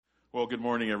Well, good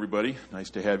morning, everybody.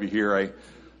 Nice to have you here.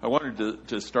 I wanted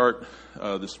to start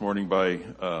this morning by,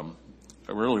 I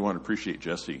really want to appreciate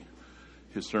Jesse.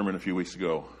 His sermon a few weeks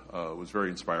ago was very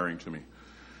inspiring to me.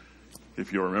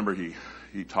 If you'll remember,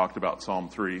 he talked about Psalm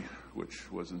 3, which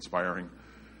was inspiring.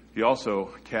 He also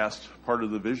cast part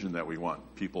of the vision that we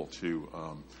want people to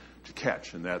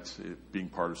catch, and that's it being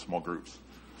part of small groups,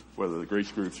 whether the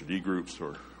Grace groups or D groups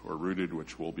or Rooted,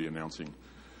 which we'll be announcing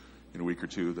in a week or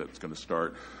two that's going to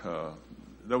start.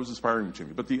 That was inspiring to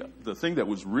me. But the thing that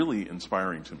was really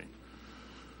inspiring to me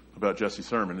about Jesse's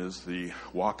sermon is the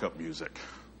walk-up music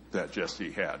that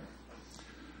Jesse had.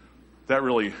 That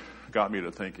really got me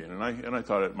to thinking, and I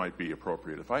thought it might be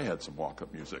appropriate if I had some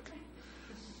walk-up music.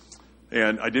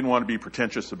 And I didn't want to be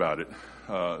pretentious about it,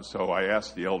 so I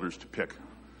asked the elders to pick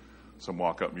some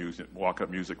walk-up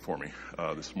music for me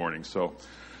this morning. So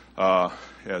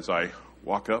as I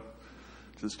walk up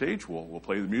to the stage, we'll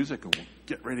play the music and we'll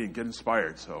get ready and get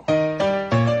inspired. So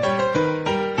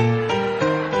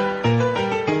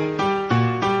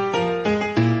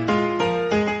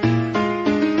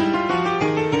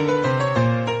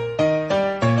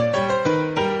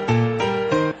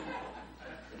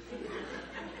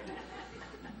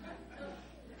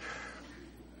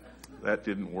that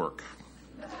didn't work.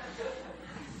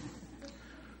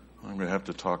 I'm going to have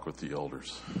to talk with the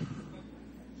elders.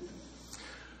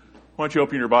 Why don't you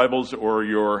open your Bibles or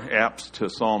your apps to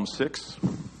Psalm 6.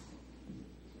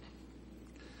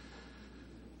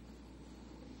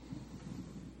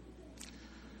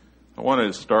 I wanted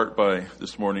to start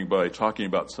this morning by talking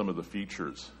about some of the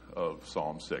features of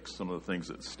Psalm 6, some of the things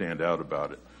that stand out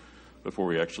about it before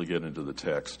we actually get into the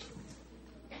text.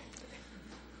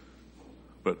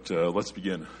 But let's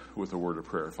begin with a word of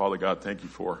prayer. Father God, thank you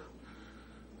for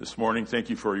this morning.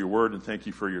 Thank you for your word, and thank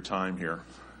you for your time here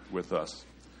with us.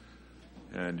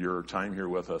 And your time here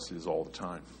with us is all the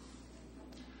time.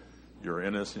 You're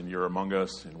in us and you're among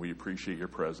us, and we appreciate your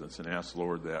presence and ask,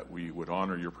 Lord, that we would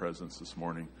honor your presence this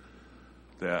morning,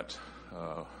 that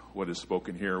what is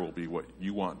spoken here will be what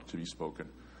you want to be spoken,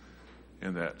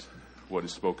 and that what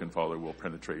is spoken, Father, will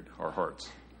penetrate our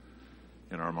hearts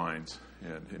and our minds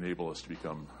and enable us to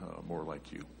become more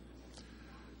like you.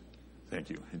 Thank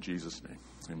you. In Jesus' name,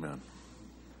 amen.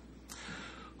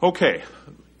 Okay.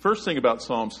 First thing about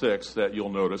Psalm 6 that you'll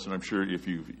notice, and I'm sure if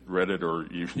you've read it or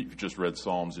you've just read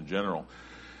Psalms in general,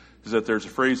 is that there's a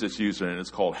phrase that's used in it, and it's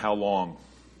called "How long?"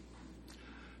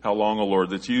 How long, O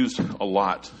Lord? That's used a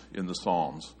lot in the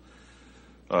Psalms.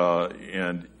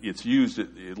 And it's used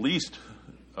at least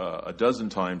a dozen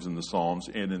times in the Psalms,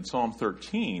 and in Psalm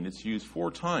 13, it's used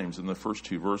 4 times in the first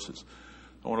 2 verses.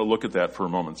 I want to look at that for a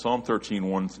moment. Psalm 13,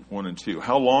 1 and 2.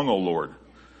 How long, O Lord?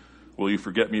 Will you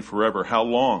forget me forever? How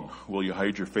long will you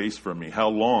hide your face from me? How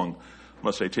long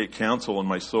must I take counsel in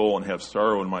my soul and have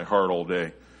sorrow in my heart all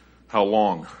day? How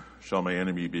long shall my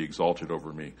enemy be exalted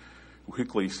over me? We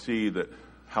quickly see that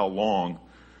how long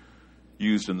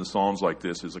used in the Psalms like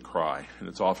this is a cry, and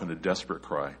it's often a desperate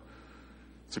cry.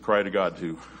 It's a cry to God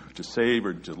to save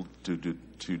or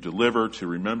to deliver, to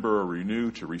remember or renew,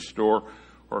 to restore,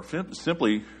 or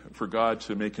simply for God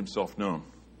to make himself known.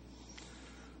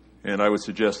 And I would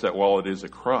suggest that while it is a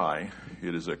cry,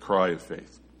 it is a cry of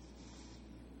faith.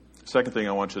 Second thing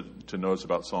I want you to notice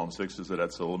about Psalm 6 is that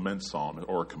it's a lament psalm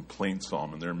or a complaint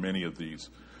psalm, and there are many of these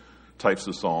types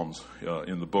of psalms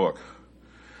in the book.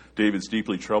 David's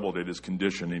deeply troubled at his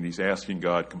condition, and he's asking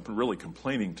God, really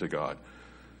complaining to God,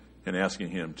 and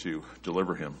asking him to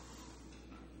deliver him.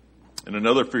 And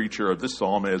another feature of this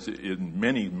psalm, as in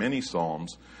many, many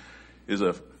psalms, is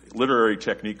a literary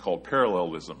technique called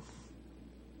parallelism.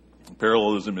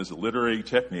 Parallelism is a literary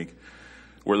technique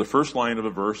where the first line of a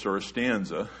verse or a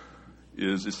stanza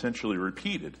is essentially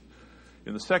repeated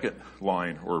in the second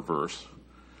line or verse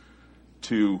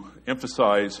to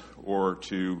emphasize or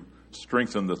to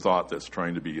strengthen the thought that's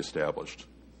trying to be established.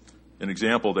 An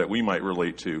example that we might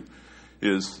relate to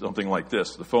is something like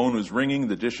this. The phone was ringing,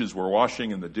 the dishes were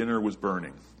washing, and the dinner was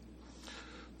burning.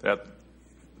 That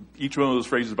each one of those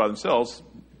phrases by themselves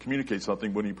communicates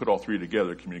something. When you put all 3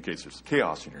 together, it communicates there's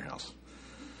chaos in your house.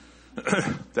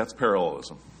 That's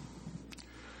parallelism.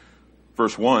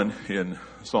 Verse 1 in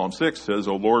Psalm 6 says,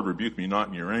 O Lord, rebuke me not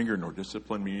in your anger, nor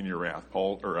discipline me in your wrath.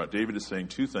 David is saying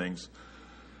 2 things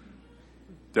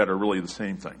that are really the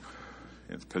same thing,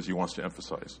 because he wants to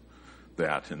emphasize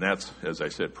that. And that's, as I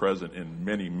said, present in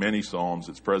many, many Psalms.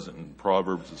 It's present in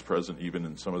Proverbs. It's present even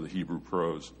in some of the Hebrew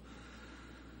prose.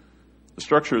 The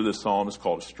structure of this psalm is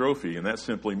called a strophe, and that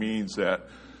simply means that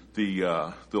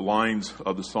the lines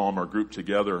of the psalm are grouped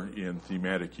together in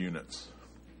thematic units.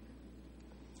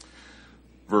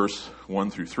 Verse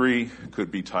 1 through 3 could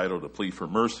be titled A Plea for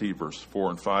Mercy. Verse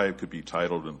 4 and 5 could be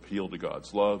titled An Appeal to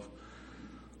God's Love.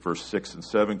 Verse 6 and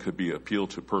 7 could be Appeal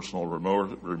to Personal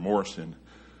Remorse. And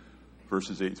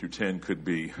verses 8 through 10 could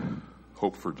be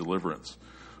Hope for Deliverance.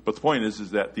 But the point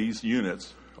is that these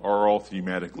units are all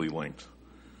thematically linked.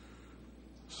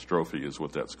 Strophe is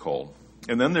what that's called.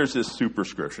 And then there's this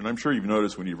superscription. I'm sure you've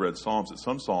noticed when you've read Psalms that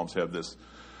some Psalms have this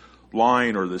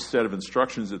line or this set of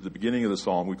instructions at the beginning of the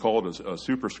Psalm. We call it a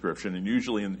superscription, and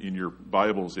usually in your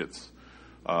Bibles it's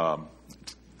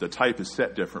the type is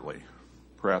set differently.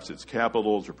 Perhaps it's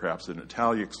capitals or perhaps in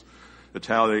italics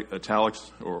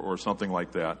or something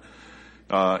like that.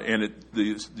 And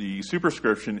the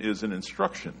superscription is an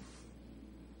instruction.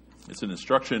 It's an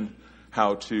instruction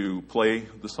how to play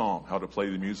the psalm, how to play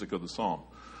the music of the psalm.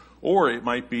 Or it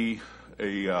might be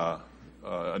a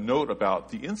note about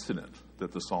the incident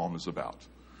that the psalm is about.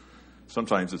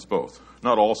 Sometimes it's both.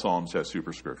 Not all psalms have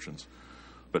superscriptions,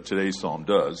 but today's psalm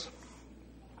does.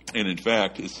 And in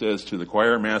fact, it says, to the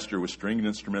choir master with stringed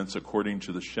instruments according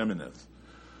to the Sheminith,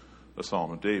 a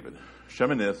psalm of David.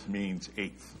 Sheminith means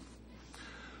eighth.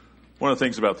 One of the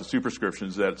things about the superscription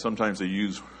is that sometimes they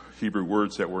use Hebrew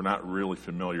words that we're not really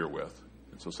familiar with.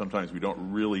 And so sometimes we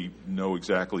don't really know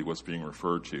exactly what's being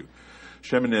referred to.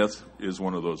 Sheminith is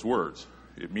one of those words.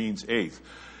 It means eighth.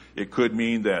 It could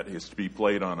mean that it's to be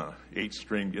played on a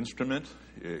 8-stringed instrument.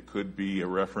 It could be a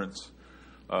reference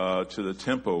to the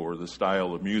tempo or the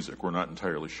style of music. We're not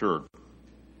entirely sure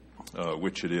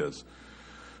which it is.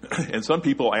 And some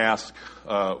people ask,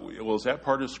 well, is that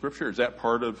part of Scripture? Is that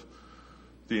part of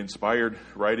the inspired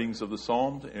writings of the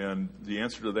Psalms? And the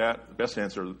answer to that, the best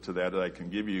answer to that I can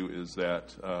give you is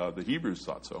that the Hebrews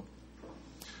thought so.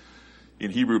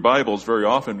 In Hebrew Bibles, very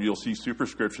often you'll see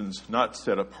superscriptions not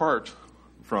set apart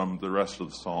from the rest of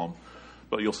the psalm,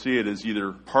 but you'll see it as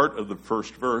either part of the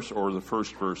first verse or the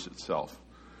first verse itself.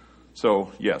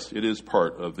 So, yes, it is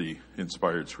part of the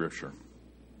inspired Scripture.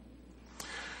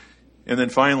 And then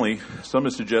finally, some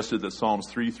have suggested that Psalms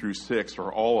 3 through 6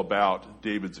 are all about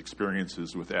David's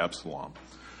experiences with Absalom.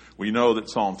 We know that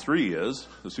Psalm 3 is.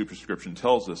 The superscription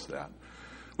tells us that.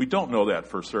 We don't know that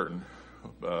for certain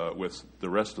with the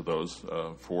rest of those,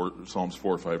 Psalms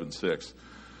 4, 5, and 6.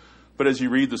 But as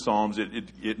you read the Psalms,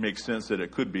 it makes sense that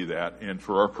it could be that. And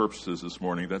for our purposes this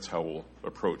morning, that's how we'll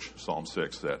approach Psalm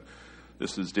 6, that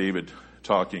this is David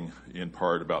talking in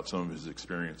part about some of his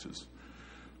experiences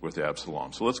with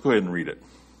Absalom. So let's go ahead and read it.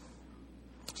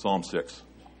 Psalm 6.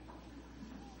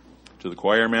 To the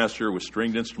choir master with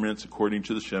stringed instruments according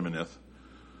to the Sheminith,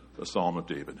 a psalm of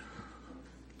David.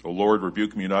 O Lord,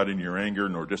 rebuke me not in your anger,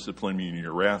 nor discipline me in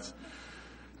your wrath.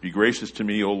 Be gracious to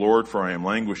me, O Lord, for I am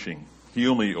languishing.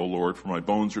 Heal me, O Lord, for my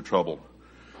bones are troubled.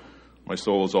 My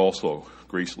soul is also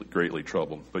greatly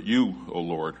troubled. But you, O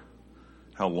Lord,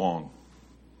 how long?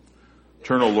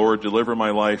 Turn, O Lord, deliver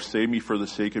my life. Save me for the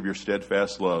sake of your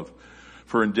steadfast love.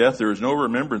 For in death there is no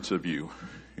remembrance of you.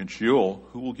 In Sheol,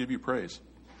 who will give you praise?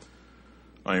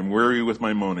 I am weary with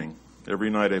my moaning.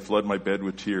 Every night I flood my bed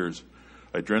with tears.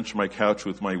 I drench my couch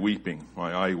with my weeping.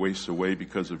 My eye wastes away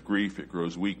because of grief. It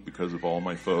grows weak because of all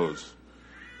my foes.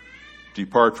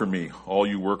 Depart from me, all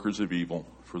you workers of evil,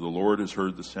 for the Lord has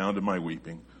heard the sound of my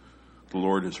weeping. The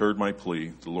Lord has heard my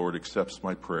plea. The Lord accepts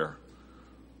my prayer.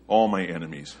 All my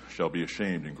enemies shall be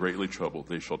ashamed and greatly troubled.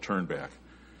 They shall turn back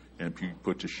and be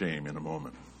put to shame in a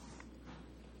moment.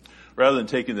 Rather than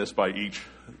taking this by each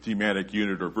thematic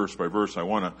unit or verse by verse, I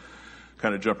want to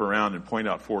kind of jump around and point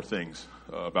out 4 things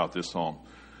about this psalm.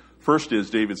 First is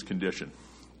David's condition.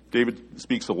 David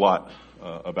speaks a lot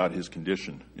about his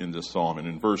condition in this psalm. And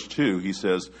in verse 2, he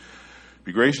says,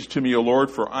 Be gracious to me, O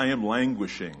Lord, for I am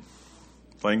languishing.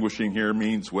 Languishing here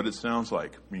means what it sounds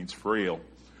like. It means frail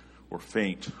or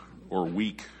faint or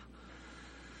weak.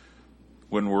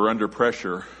 When we're under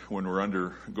pressure, when we're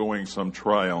undergoing some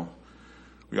trial,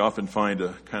 we often find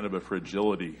a kind of a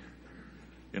fragility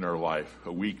in our life,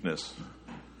 a weakness.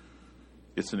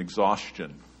 It's an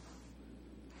exhaustion.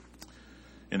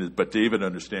 But David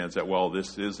understands that while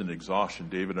this is an exhaustion,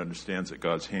 David understands that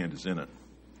God's hand is in it.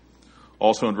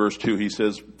 Also in verse 2, he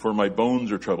says, For my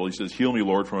bones are troubled. He says, Heal me,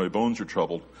 Lord, for my bones are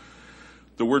troubled.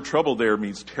 The word troubled there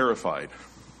means terrified.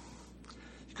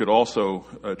 You could also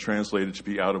translate it to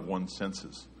be out of one's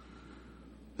senses.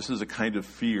 This is a kind of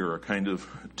fear, a kind of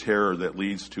terror that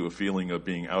leads to a feeling of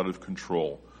being out of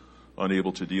control,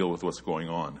 unable to deal with what's going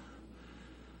on.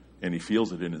 And he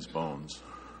feels it in his bones.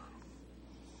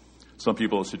 Some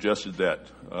people have suggested that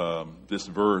this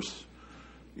verse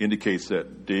indicates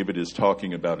that David is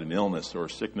talking about an illness or a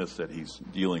sickness that he's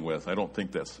dealing with. I don't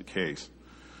think that's the case.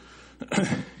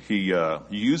 He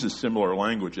uses similar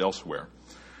language elsewhere.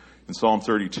 In Psalm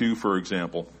 32, for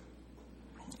example,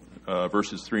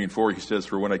 verses 3 and 4, he says,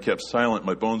 "For when I kept silent,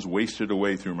 my bones wasted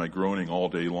away through my groaning all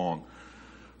day long.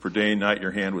 For day and night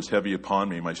your hand was heavy upon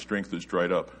me. My strength was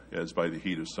dried up as by the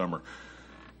heat of summer."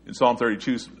 In Psalm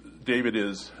 32, David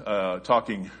is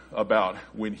talking about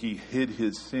when he hid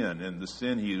his sin, and the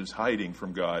sin he was hiding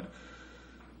from God.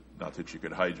 Not that you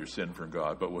could hide your sin from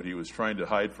God, but what he was trying to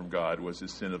hide from God was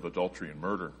his sin of adultery and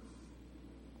murder.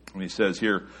 And he says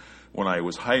here, when I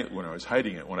was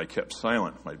hiding it, when I kept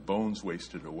silent, my bones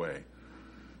wasted away.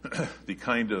 The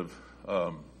kind of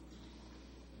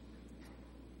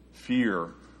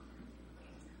fear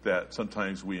that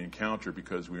sometimes we encounter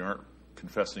because we aren't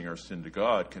confessing our sin to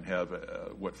God can have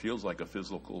what feels like a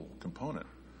physical component.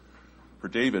 For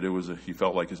David, he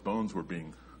felt like his bones were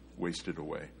being wasted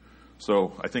away.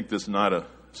 So I think this is not a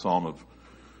psalm of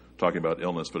talking about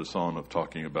illness, but a psalm of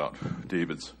talking about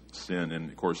David's sin.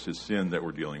 And, of course, his sin that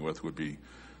we're dealing with would be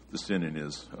the sin in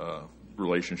his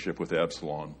relationship with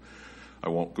Absalom. I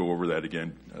won't go over that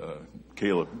again.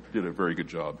 Caleb did a very good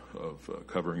job of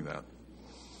covering that.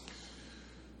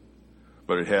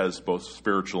 But it has both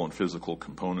spiritual and physical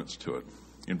components to it.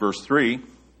 In verse 3,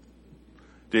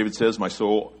 David says, "My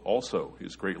soul also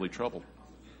is greatly troubled."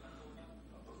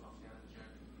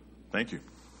 Thank you.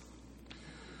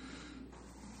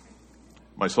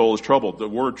 My soul is troubled. The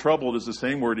word troubled is the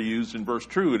same word he used in verse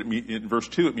 2. In verse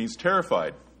 2, it means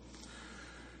terrified.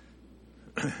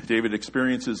 David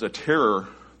experiences a terror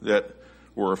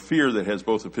or a fear that has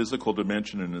both a physical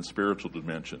dimension and a spiritual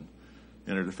dimension,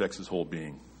 and it affects his whole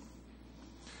being.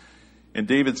 And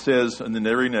David says in the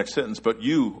very next sentence, "But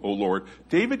you, O Lord,"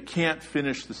 David can't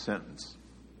finish the sentence.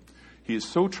 He is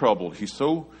so troubled. He's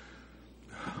so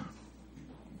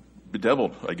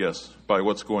bedeviled, I guess, by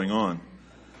what's going on,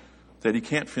 that he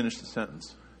can't finish the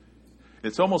sentence.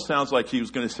 It almost sounds like he was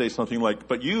going to say something like,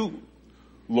 "But you,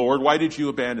 Lord, why did you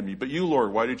abandon me? But you,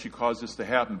 Lord, why did you cause this to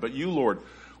happen? But you, Lord,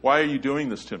 why are you doing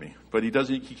this to me?" But he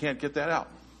can't get that out.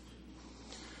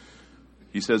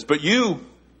 He says, "But you,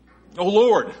 O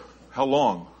Lord, how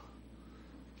long?"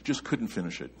 He just couldn't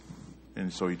finish it.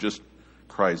 And so he just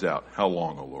cries out, "How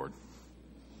long, O Lord?"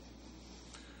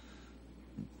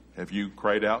 Have you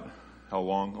cried out, "How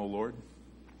long, O Lord?"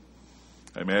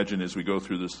 I imagine as we go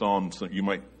through the Psalms, you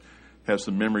might have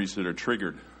some memories that are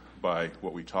triggered by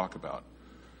what we talk about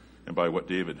and by what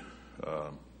David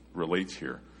relates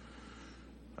here.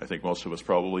 I think most of us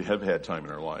probably have had time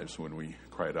in our lives when we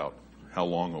cried out, "How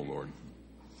long, O Lord?"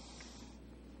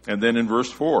 And then in verse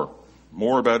 4,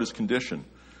 more about his condition.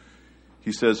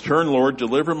 He says, "Turn, Lord,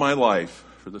 deliver my life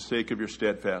for the sake of your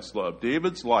steadfast love."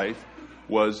 David's life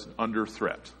was under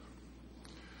threat.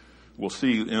 We'll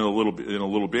see in a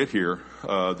little bit here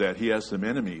that he has some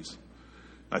enemies.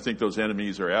 I think those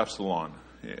enemies are Absalom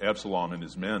and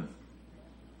his men.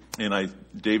 And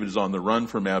David is on the run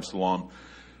from Absalom,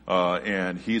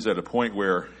 and he's at a point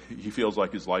where he feels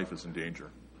like his life is in danger.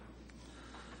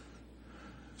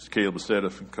 As Caleb has said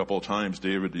a couple of times,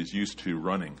 David is used to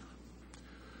running,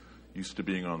 used to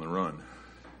being on the run,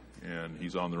 and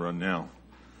he's on the run now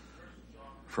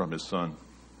from his son.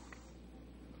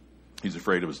 He's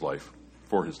afraid of his life,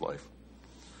 for his life.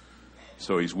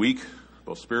 So he's weak,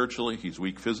 both spiritually, he's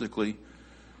weak physically,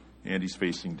 and he's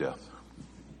facing death.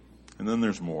 And then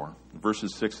there's more.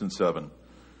 Verses 6 and 7.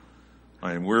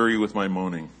 "I am weary with my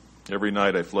moaning. Every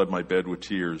night I flood my bed with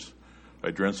tears.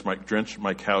 I drench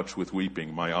my couch with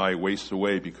weeping. My eye wastes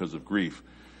away because of grief.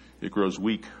 It grows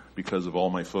weak because of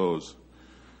all my foes."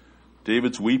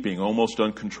 David's weeping almost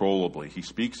uncontrollably. He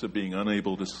speaks of being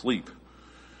unable to sleep.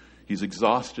 He's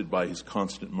exhausted by his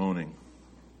constant moaning.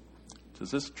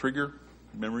 Does this trigger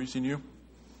memories in you?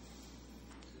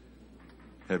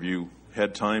 Have you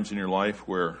had times in your life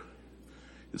where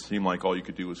it seemed like all you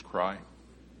could do was cry?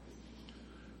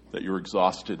 That you're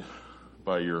exhausted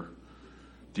by your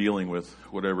dealing with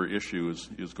whatever issue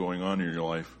is going on in your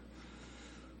life?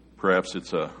 Perhaps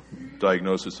it's a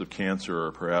diagnosis of cancer,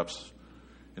 or perhaps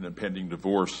an impending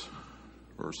divorce,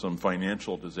 or some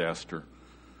financial disaster.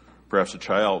 Perhaps a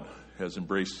child has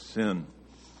embraced sin.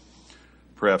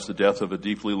 Perhaps the death of a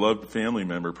deeply loved family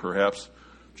member. Perhaps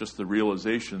just the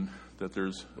realization that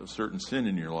there's a certain sin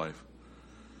in your life.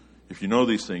 If you know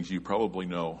these things, you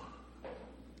probably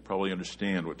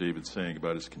understand what David's saying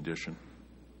about his condition.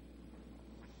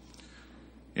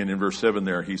 And in verse 7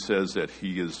 there, he says that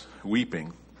he is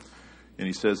weeping, and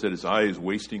he says that his eye is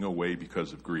wasting away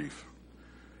because of grief.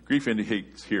 Grief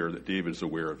indicates here that David is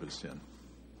aware of his sin.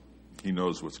 He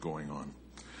knows what's going on.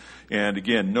 And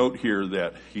again, note here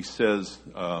that he says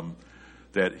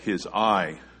that his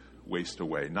eye wastes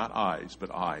away. Not eyes,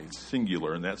 but eye. It's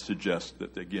singular, and that suggests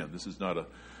that, again, this is not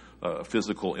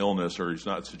physical illness, or he's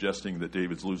not suggesting that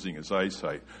David's losing his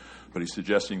eyesight, but he's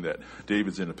suggesting that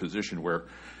David's in a position where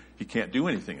he can't do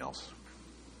anything else.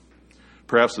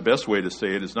 Perhaps the best way to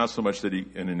say it is not so much that he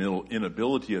an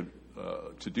inability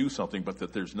to do something, but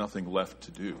that there's nothing left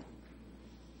to do.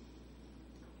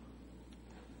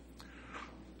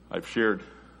 I've shared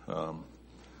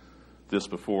this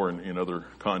before in other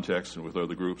contexts and with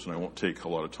other groups, and I won't take a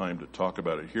lot of time to talk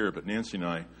about it here, but Nancy and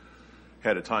I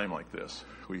had a time like this.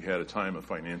 We had a time of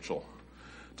financial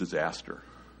disaster.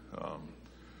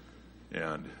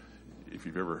 And if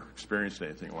you've ever experienced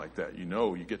anything like that, you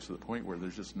know you get to the point where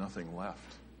there's just nothing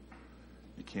left.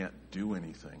 You can't do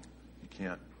anything.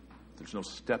 There's no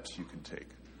steps you can take.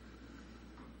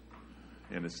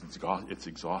 And it's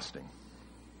exhausting.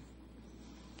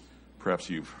 Perhaps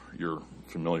you're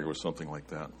familiar with something like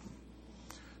that.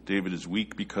 David is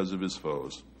weak because of his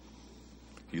foes.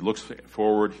 He looks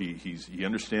forward. He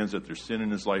understands that there's sin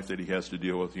in his life that he has to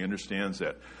deal with. He understands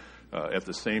that at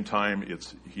the same time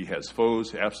he has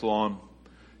foes, Absalom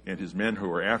and his men who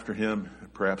are after him.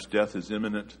 Perhaps death is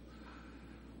imminent.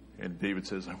 And David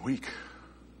says, I'm weak.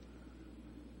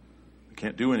 I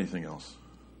can't do anything else.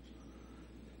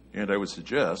 And I would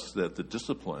suggest that the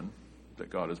discipline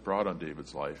that God has brought on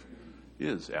David's life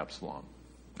is Absalom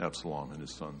and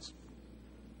his sons.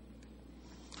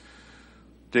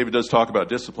 David does talk about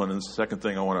discipline, and this is the second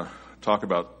thing I want to talk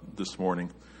about this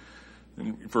morning.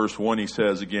 In verse 1, he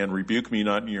says again, rebuke me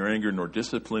not in your anger, nor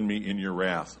discipline me in your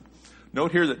wrath.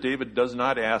 Note here that David does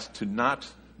not ask to not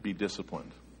be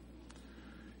disciplined.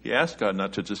 He asks God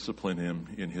not to discipline him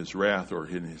in his wrath or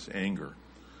in his anger.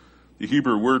 The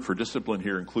Hebrew word for discipline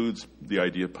here includes the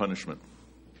idea of punishment.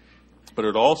 But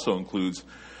it also includes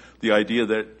the idea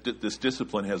that this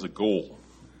discipline has a goal.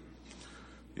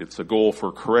 It's a goal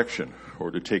for correction,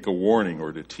 or to take a warning,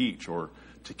 or to teach, or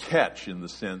to catch, in the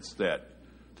sense that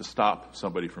to stop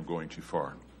somebody from going too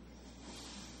far.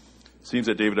 It seems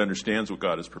that David understands what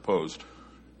God has proposed,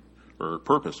 or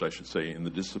purposed, I should say, in the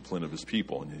discipline of his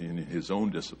people, and in his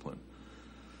own discipline.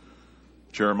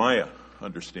 Jeremiah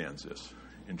understands this.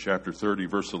 In chapter 30,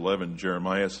 verse 11,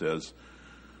 Jeremiah says,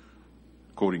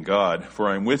 quoting God, for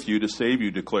I am with you to save you,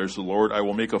 declares the Lord. I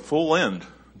will make a full end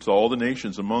to all the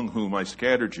nations among whom I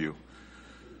scattered you.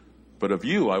 But of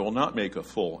you I will not make a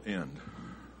full end.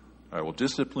 I will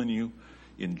discipline you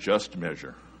in just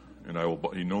measure, and I will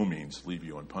by no means leave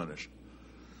you unpunished.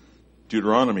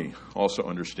 Deuteronomy also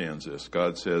understands this.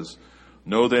 God says,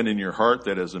 know then in your heart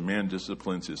that as a man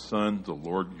disciplines his son, the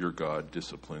Lord your God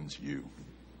disciplines you.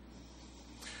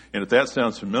 And if that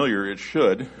sounds familiar, it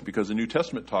should, because the New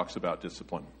Testament talks about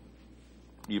discipline,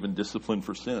 even discipline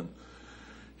for sin.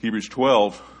 Hebrews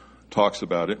 12 talks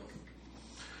about it.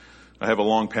 I have a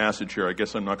long passage here. I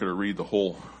guess I'm not going to read the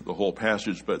whole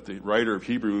passage, but the writer of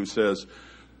Hebrews says,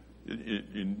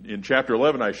 in chapter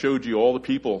 11, I showed you all the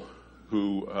people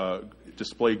who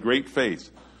displayed great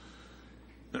faith.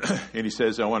 And he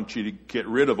says, I want you to get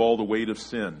rid of all the weight of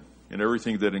sin and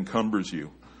everything that encumbers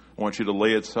you. I want you to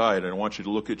lay it aside, and I want you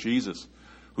to look at Jesus,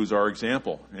 who's our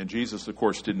example. And Jesus, of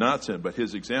course, did not sin, but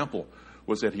his example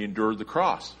was that he endured the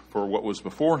cross for what was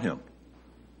before him.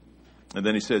 And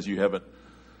then he says, in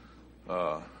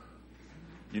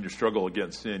your struggle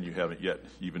against sin, you haven't yet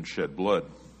even shed blood.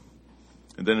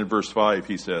 And then in verse 5,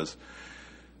 he says,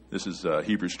 this is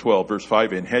Hebrews 12, verse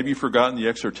 5, and have you forgotten the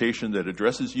exhortation that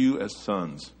addresses you as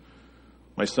sons?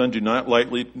 My son, do not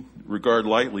regard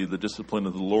lightly the discipline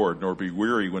of the Lord, nor be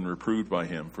weary when reproved by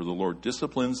him. For the Lord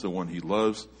disciplines the one he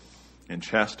loves and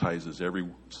chastises every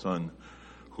son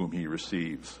whom he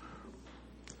receives.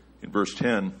 In verse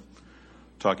 10,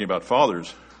 talking about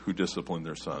fathers who discipline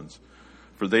their sons.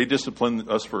 For they discipline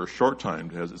us for a short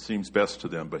time, as it seems best to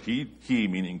them. But he,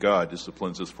 meaning God,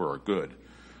 disciplines us for our good,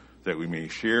 that we may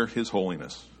share his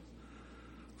holiness.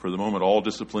 For the moment, all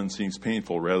discipline seems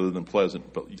painful rather than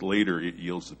pleasant, but later it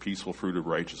yields the peaceful fruit of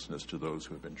righteousness to those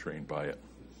who have been trained by it.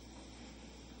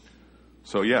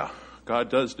 So yeah, God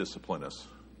does discipline us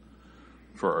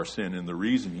for our sin, and the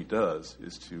reason he does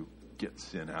is to get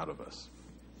sin out of us.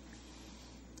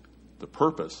 The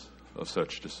purpose of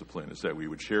such discipline is that we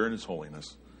would share in his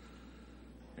holiness,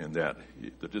 and that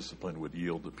the discipline would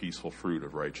yield the peaceful fruit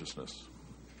of righteousness.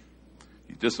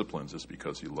 He disciplines us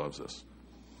because he loves us.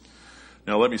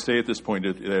 Now, let me say at this point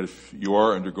that if you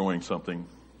are undergoing something,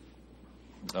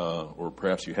 or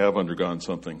perhaps you have undergone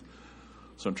something,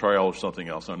 some trial or something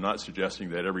else, I'm not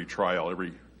suggesting that every trial,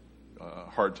 every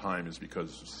hard time is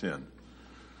because of sin.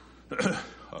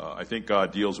 I think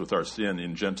God deals with our sin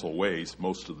in gentle ways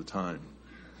most of the time.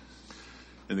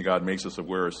 And that God makes us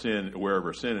aware of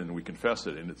our sin, and we confess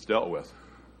it, and it's dealt with.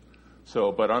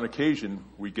 But on occasion,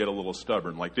 we get a little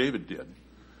stubborn, like David did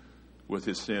with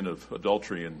his sin of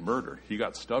adultery and murder. He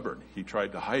got stubborn. He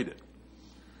tried to hide it.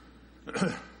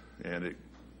 And it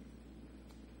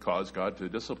caused God to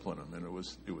discipline him, and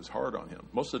it was hard on him.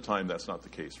 Most of the time, that's not the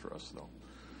case for us, though.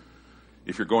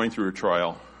 If you're going through a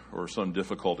trial or some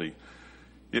difficulty,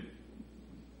 it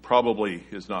probably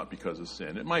is not because of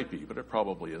sin. It might be, but it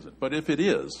probably isn't. But if it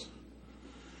is,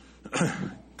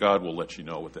 God will let you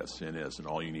know what that sin is, and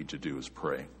all you need to do is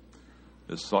pray.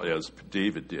 As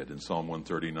David did in Psalm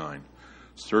 139.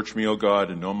 Search me, O God,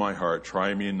 and know my heart.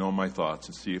 Try me and know my thoughts,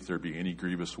 and see if there be any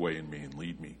grievous way in me, and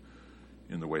lead me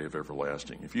in the way of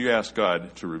everlasting. If you ask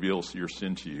God to reveal your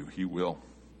sin to you, he will,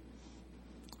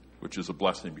 which is a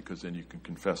blessing because then you can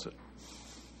confess it.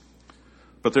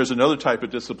 But there's another type of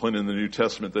discipline in the New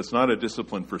Testament that's not a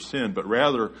discipline for sin, but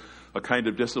rather a kind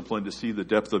of discipline to see the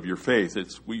depth of your faith.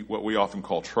 It's what we often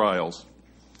call trials.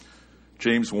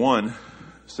 James 1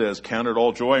 says, "Count it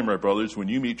all joy, my brothers, when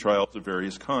you meet trials of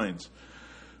various kinds.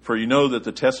 For you know that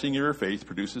the testing of your faith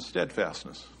produces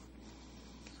steadfastness.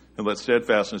 And let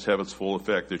steadfastness have its full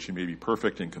effect, that you may be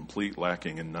perfect and complete,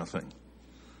 lacking in nothing."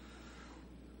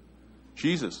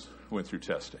 Jesus went through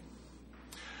testing.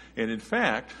 And in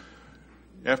fact,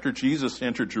 after Jesus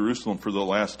entered Jerusalem for the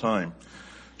last time,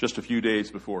 just a few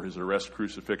days before his arrest,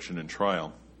 crucifixion, and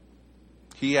trial,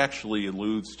 he actually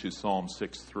alludes to Psalm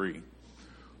 6:3,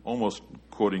 almost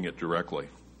quoting it directly,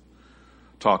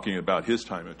 talking about his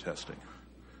time of testing.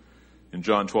 In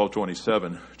John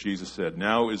 12:27, Jesus said,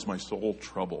 "Now is my soul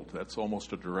troubled." That's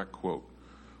almost a direct quote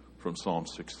from Psalm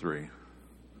 6:3.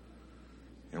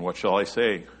 "And what shall I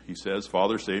say?" He says,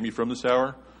 "Father, save me from this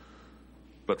hour,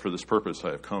 but for this purpose I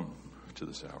have come to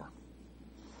this hour."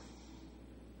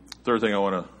 Third thing I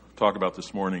want to talk about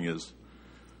this morning is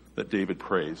that David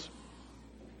prays.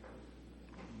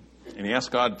 And he asks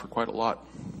God for quite a lot.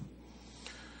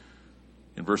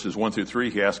 In verses 1 through 3,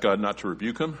 he asked God not to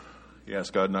rebuke him. He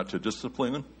asked God not to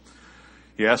discipline him.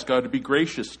 He asked God to be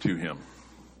gracious to him.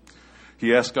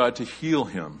 He asked God to heal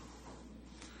him.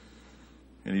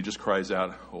 And he just cries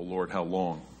out, "Oh Lord, how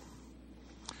long?"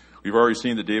 We've already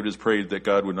seen that David has prayed that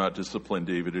God would not discipline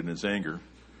David in his anger.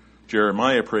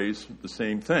 Jeremiah prays the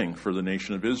same thing for the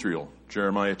nation of Israel.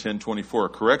 Jeremiah 10:24,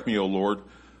 "Correct me, O Lord,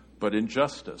 but in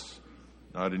justice,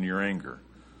 not in your anger,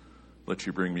 lest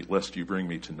you bring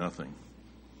me to nothing."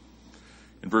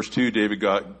 In verse 2,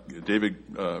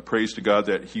 David prays to God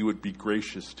that he would be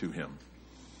gracious to him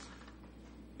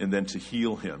and then to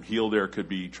heal him. Heal there could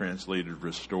be translated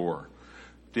restore.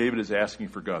 David is asking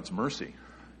for God's mercy.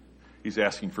 He's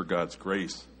asking for God's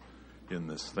grace in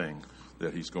this thing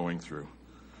that he's going through.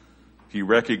 He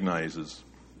recognizes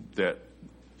that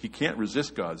he can't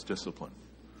resist God's discipline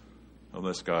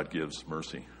unless God gives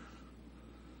mercy.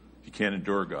 He can't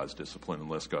endure God's discipline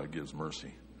unless God gives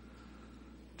mercy.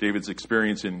 David's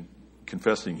experience in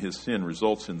confessing his sin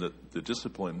results in the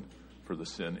discipline for the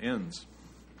sin ends.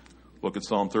 Look at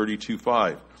Psalm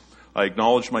 32:5. "I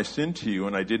acknowledged my sin to you,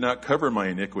 and I did not cover my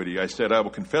iniquity. I said, I will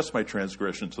confess my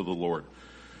transgression to the Lord,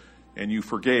 and you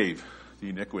forgave the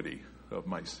iniquity of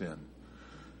my sin."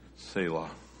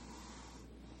 Selah.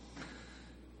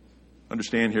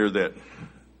 Understand here that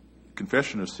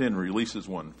confession of sin releases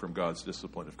one from God's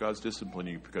discipline. If God's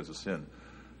disciplining you because of sin,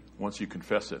 once you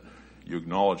confess it, you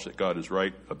acknowledge that God is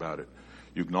right about it.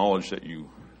 You acknowledge that you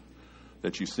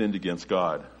sinned against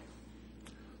God.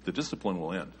 The discipline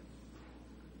will end.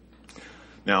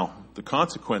 Now, the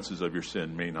consequences of your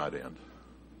sin may not end.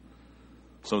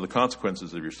 Some of the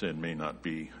consequences of your sin may not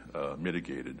be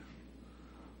mitigated.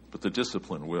 But the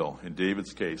discipline will. In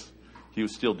David's case, he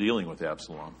was still dealing with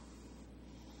Absalom.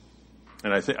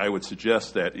 And I would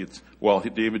suggest that while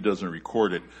David doesn't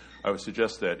record it, I would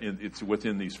suggest that it's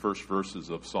within these first verses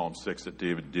of Psalm 6 that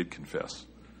David did confess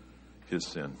his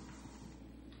sin.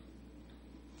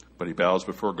 But he bows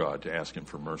before God to ask him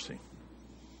for mercy.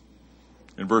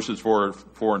 In verses 4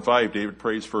 and 5, David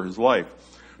prays for his life.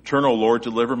 "Turn, O Lord,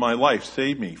 deliver my life.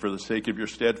 Save me for the sake of your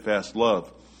steadfast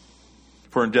love.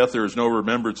 For in death there is no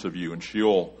remembrance of you. In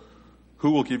Sheol,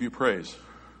 who will give you praise?"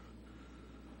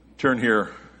 Turn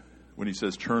here, when he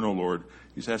says, "Turn, O Lord,"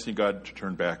 he's asking God to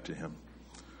turn back to him,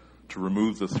 to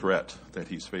remove the threat that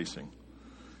he's facing.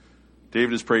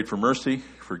 David has prayed for mercy,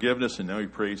 forgiveness, and now he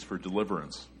prays for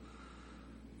deliverance.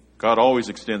 God always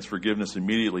extends forgiveness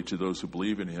immediately to those who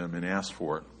believe in him and ask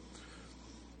for it.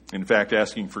 In fact,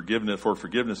 asking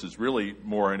forgiveness is really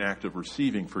more an act of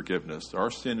receiving forgiveness.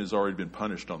 Our sin has already been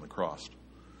punished on the cross.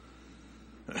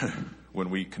 When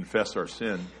we confess our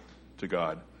sin to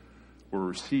God, we're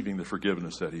receiving the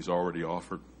forgiveness that he's already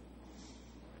offered.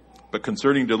 But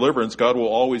concerning deliverance, God will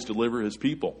always deliver his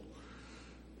people.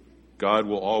 God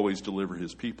will always deliver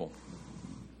his people.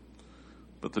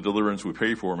 But the deliverance we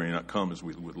pray for may not come as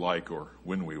we would like or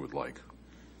when we would like.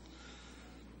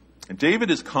 And David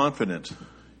is confident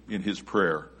in his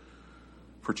prayer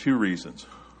for two reasons.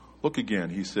 Look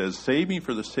again. He says, "Save me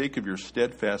for the sake of your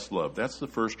steadfast love." That's the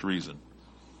first reason.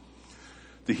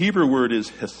 The Hebrew word is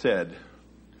hesed.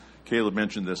 Caleb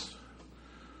mentioned this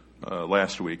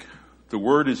last week. The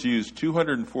word is used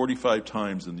 245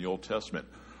 times in the Old Testament.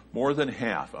 More than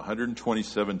half,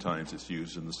 127 times it's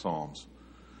used in the Psalms.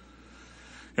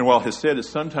 And while hesed is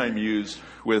sometimes used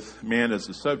with man as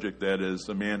the subject, that is,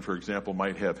 a man, for example,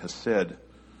 might have hesed,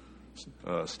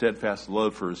 steadfast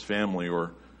love for his family,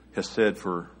 or hesed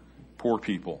for poor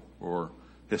people, or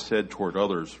hesed toward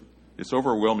others, its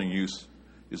overwhelming use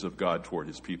is of God toward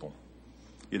his people.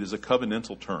 It is a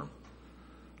covenantal term,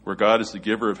 where God is the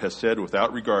giver of hesed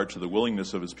without regard to the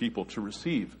willingness of his people to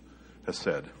receive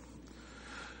hesed.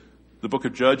 The book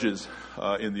of Judges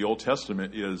in the Old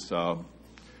Testament is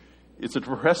it's a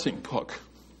depressing book.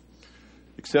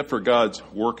 Except for God's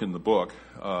work in the book,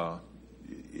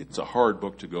 it's a hard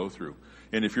book to go through.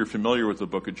 And if you're familiar with the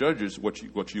book of Judges,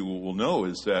 what you will know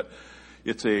is that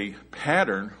it's a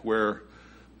pattern where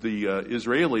the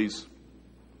Israelis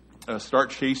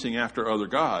start chasing after other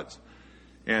gods.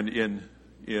 And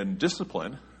in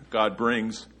discipline, God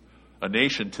brings a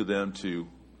nation to them to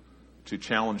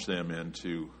challenge them and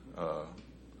to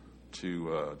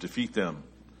defeat them.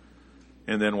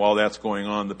 And then while that's going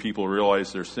on, the people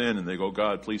realize their sin and they go,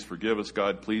 "God, please forgive us.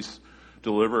 God, please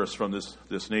deliver us from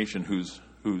this nation who's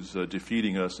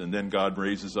defeating us." And then God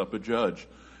raises up a judge.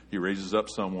 He raises up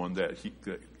someone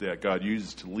that God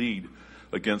uses to lead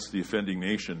against the offending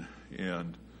nation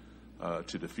and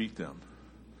to defeat them.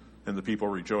 And the people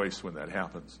rejoice when that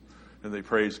happens. And they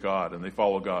praise God and they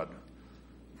follow God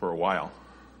for a while.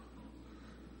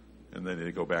 And then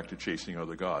they go back to chasing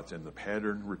other gods. And the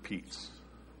pattern repeats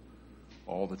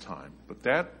all the time. But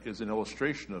that is an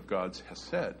illustration of God's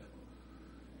hesed.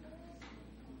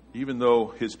 Even though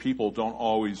his people don't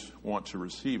always want to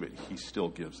receive it, he still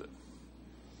gives it.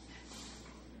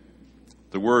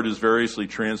 The word is variously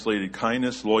translated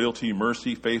kindness, loyalty,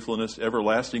 mercy, faithfulness,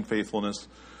 everlasting faithfulness,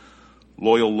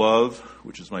 loyal love,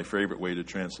 which is my favorite way to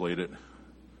translate it,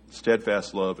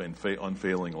 steadfast love, and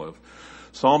unfailing love.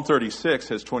 Psalm 36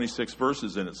 has 26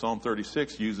 verses in it. Psalm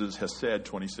 36 uses hesed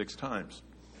 26 times.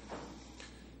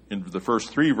 In the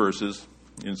first three verses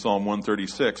in Psalm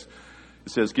 136,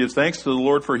 it says, "Give thanks to the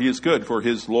Lord for he is good, for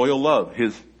his loyal love,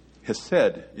 his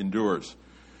hesed endures.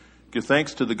 Give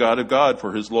thanks to the God of God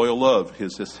for his loyal love,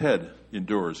 his hesed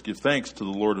endures. Give thanks to the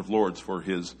Lord of Lords for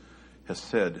his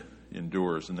hesed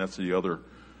endures." And that's the other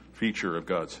feature of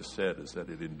God's hesed, is that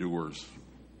it endures.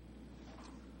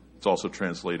 It's also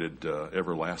translated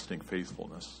everlasting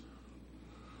faithfulness.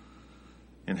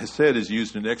 And hesed is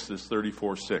used in Exodus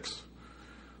 34:6.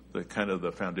 The kind of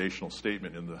the foundational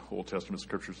statement in the Old Testament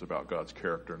scriptures about God's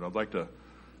character. And I'd like to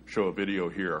show a video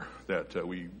here that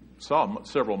we saw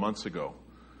several months ago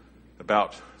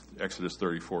about Exodus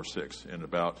 34:6 and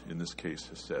about, in this case,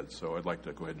 hesed. So I'd like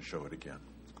to go ahead and show it again.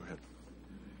 Go ahead.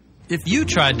 If you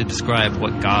tried to describe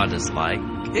what God is like,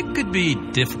 it could be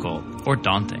difficult or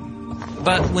daunting.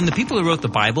 But when the people who wrote the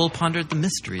Bible pondered the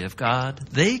mystery of God,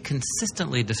 they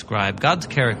consistently describe God's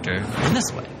character in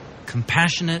this way: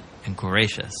 compassionate and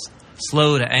gracious,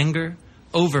 slow to anger,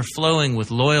 overflowing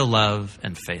with loyal love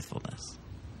and faithfulness.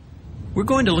 We're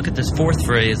going to look at this fourth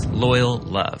phrase, loyal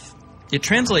love. It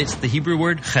translates the Hebrew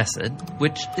word chesed,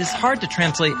 which is hard to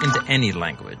translate into any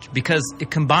language because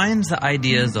it combines the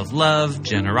ideas of love,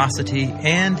 generosity,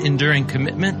 and enduring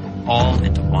commitment all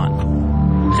into one.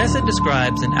 Chesed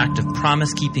describes an act of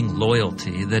promise-keeping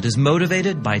loyalty that is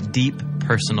motivated by deep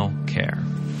personal care.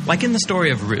 Like in the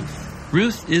story of Ruth.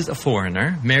 Ruth is a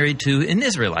foreigner married to an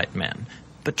Israelite man,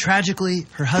 but tragically,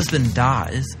 her husband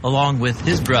dies along with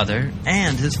his brother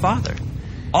and his father.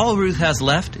 All Ruth has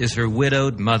left is her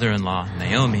widowed mother-in-law,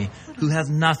 Naomi, who has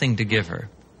nothing to give her.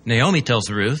 Naomi tells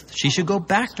Ruth she should go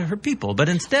back to her people, but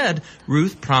instead,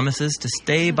 Ruth promises to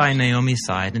stay by Naomi's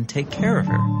side and take care of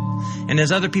her. And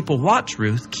as other people watch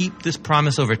Ruth keep this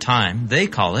promise over time, they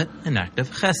call it an act of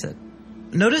chesed.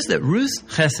 Notice that Ruth's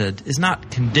chesed is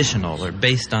not conditional or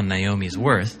based on Naomi's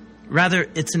worth. Rather,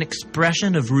 it's an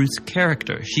expression of Ruth's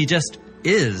character. She just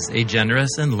is a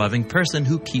generous and loving person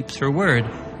who keeps her word.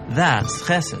 That's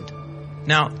chesed.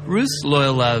 Now, Ruth's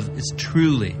loyal love is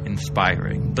truly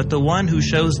inspiring, but the one who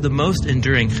shows the most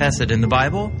enduring chesed in the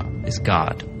Bible is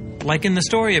God. Like in the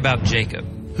story about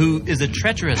Jacob, who is a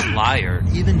treacherous liar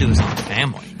even to his own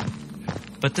family.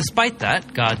 But despite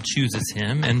that, God chooses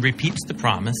him and repeats the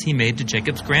promise he made to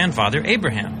Jacob's grandfather,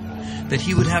 Abraham. that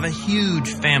he would have a huge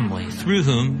family through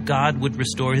whom God would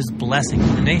restore his blessing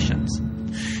to the nations.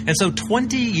 And so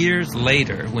 20 years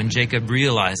later, when Jacob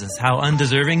realizes how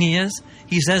undeserving he is,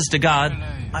 he says to God,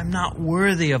 "I'm not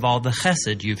worthy of all the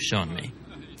chesed you've shown me."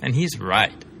 And he's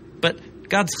right. But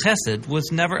God's chesed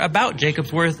was never about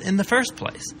Jacob's worth in the first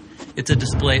place. It's a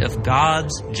display of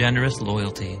God's generous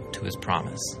loyalty to his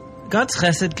promise. God's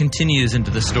chesed continues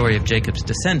into the story of Jacob's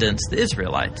descendants, the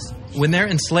Israelites. When they're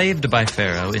enslaved by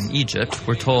Pharaoh in Egypt,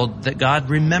 we're told that God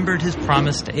remembered his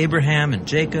promise to Abraham and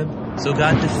Jacob, so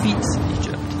God defeats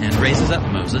Egypt and raises up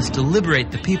Moses to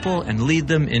liberate the people and lead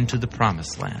them into the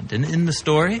promised land. And in the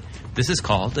story, this is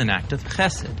called an act of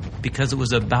chesed, because it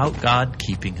was about God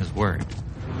keeping his word.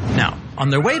 Now, on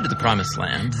their way to the promised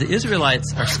land, the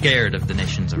Israelites are scared of the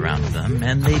nations around them,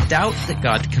 and they doubt that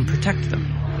God can protect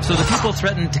them. So the people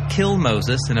threaten to kill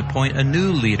Moses and appoint a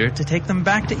new leader to take them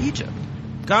back to Egypt.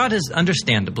 God is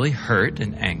understandably hurt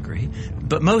and angry,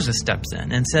 but Moses steps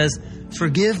in and says,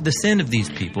 "Forgive the sin of these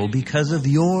people because of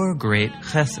your great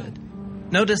chesed."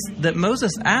 Notice that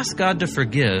Moses asks God to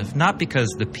forgive not because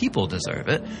the people deserve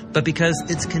it, but because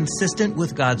it's consistent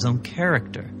with God's own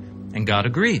character. And God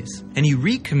agrees, and he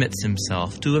recommits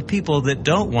himself to a people that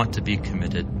don't want to be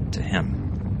committed to him.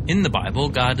 In the Bible,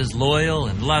 God is loyal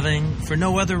and loving for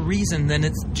no other reason than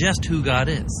it's just who God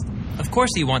is. Of course,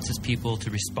 he wants his people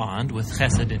to respond with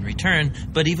chesed in return,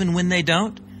 but even when they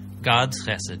don't, God's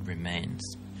chesed remains.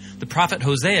 The prophet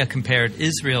Hosea compared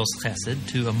Israel's chesed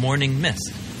to a morning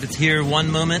mist that's here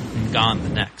one moment and gone the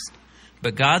next.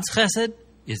 But God's chesed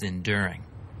is enduring.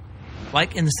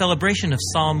 Like in the celebration of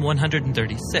Psalm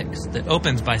 136 that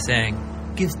opens by saying,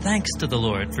 "Give thanks to the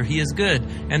Lord, for he is good,"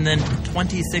 and then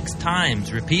 26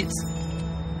 times repeats,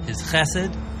 "His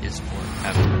chesed is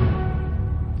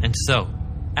forever." And so,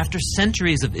 after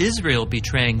centuries of Israel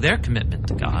betraying their commitment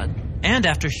to God, and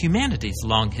after humanity's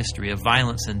long history of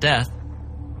violence and death,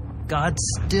 God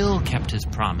still kept his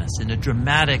promise in a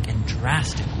dramatic and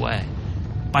drastic way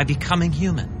by becoming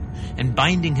human and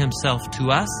binding himself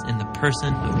to us in the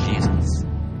person of Jesus.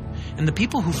 And the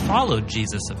people who followed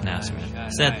Jesus of Nazareth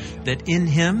said that in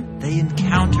him they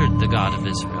encountered the God of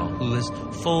Israel, who is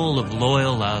full of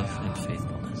loyal love and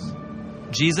faithfulness.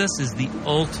 Jesus is the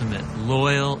ultimate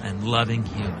loyal and loving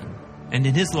human. And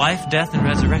in his life, death, and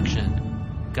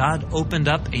resurrection, God opened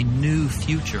up a new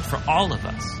future for all of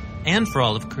us and for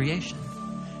all of creation.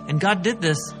 And God did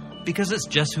this because it's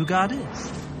just who God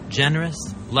is: generous,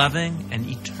 loving, and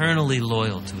eternally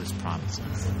loyal to his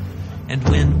promises. And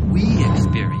when we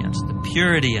experience the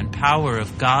purity and power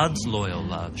of God's loyal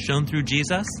love shown through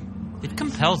Jesus, it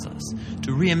compels us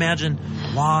to reimagine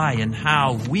why and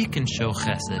how we can show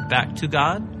chesed back to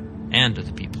God and to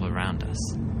the people around us.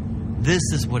 This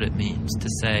is what it means to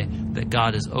say that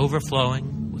God is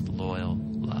overflowing with loyal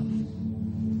love.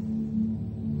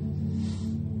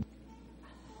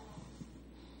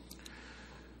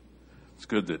 It's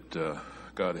good that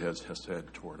God has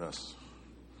had toward us.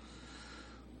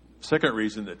 Second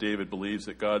reason that David believes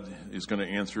that God is going to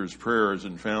answer his prayers,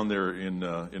 and found there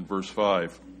in verse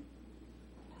 5.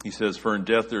 He says, "For in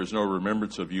death there is no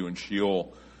remembrance of you, in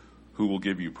Sheol who will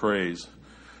give you praise."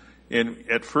 And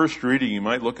at first reading, you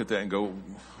might look at that and go,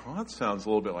 well, that sounds a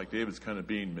little bit like David's kind of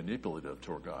being manipulative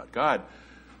toward God. God,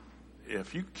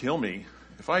 if you kill me,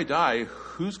 if I die,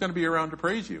 who's going to be around to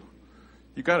praise you?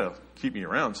 You got to keep me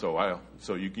around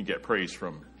so you can get praise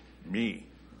from me,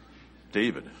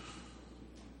 David.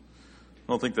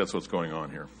 I don't think that's what's going on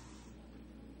here.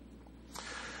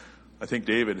 I think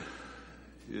David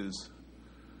is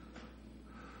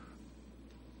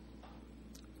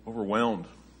overwhelmed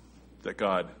that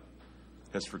God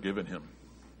has forgiven him.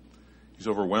 He's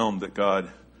overwhelmed that God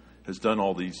has done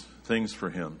all these things for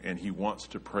him, and he wants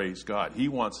to praise God. He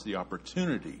wants the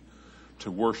opportunity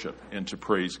to worship and to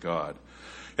praise God.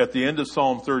 At the end of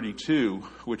Psalm 32,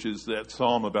 which is that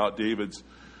psalm about David's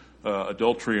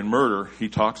adultery and murder, he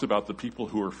talks about the people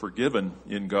who are forgiven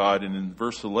in God. And in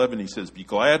verse 11, he says, "Be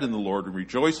glad in the Lord and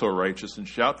rejoice, O righteous, and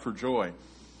shout for joy,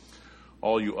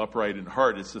 all you upright in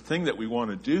heart." It's the thing that we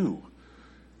want to do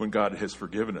when God has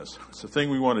forgiven us. It's the thing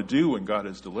we want to do when God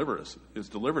has delivered us.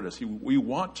 We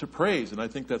want to praise, and I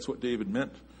think that's what David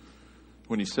meant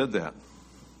when he said that.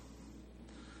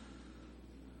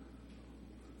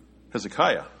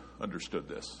 Hezekiah understood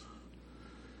this.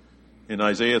 In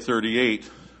Isaiah 38,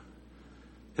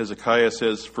 Hezekiah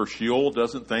says, "For Sheol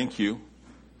doesn't thank you.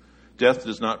 Death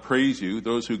does not praise you.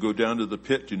 Those who go down to the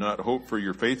pit do not hope for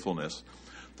your faithfulness.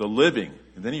 The living,"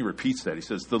 and then he repeats that. He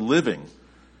says, "The living,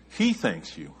 he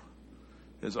thanks you,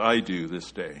 as I do this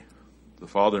day. The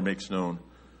Father makes known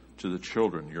to the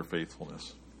children your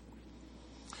faithfulness."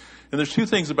 And there's two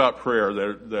things about prayer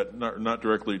that are not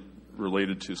directly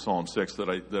related to Psalm 6 that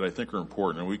I think are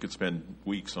important, and we could spend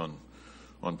weeks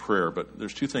on prayer, but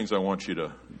there's two things I want you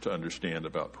to understand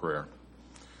about prayer.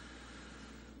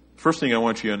 First thing I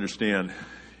want you to understand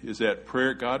is that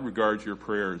God regards your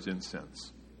prayer as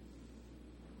incense.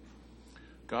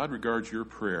 God regards your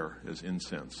prayer as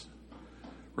incense.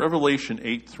 Revelation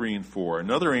 8:3-4.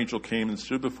 Another angel came and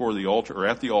stood before the altar, or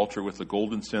at the altar, with a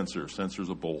golden censer. Censer's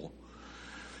a bowl.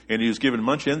 And he was given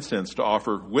much incense to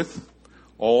offer with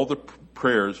the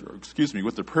prayers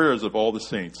of all the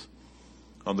saints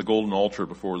on the golden altar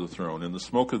before the throne. And the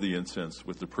smoke of the incense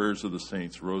with the prayers of the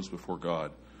saints rose before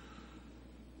God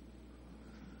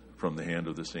from the hand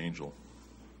of this angel.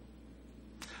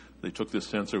 They took this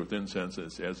censer with incense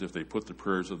as if they put the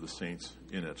prayers of the saints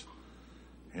in it.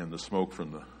 And the smoke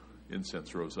from the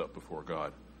incense rose up before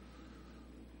God.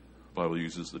 The Bible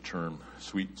uses the term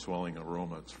sweet swelling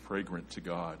aroma. It's fragrant to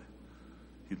God.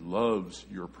 He loves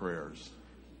your prayers.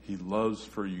 He loves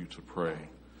for you to pray,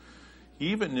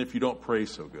 even if you don't pray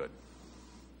so good.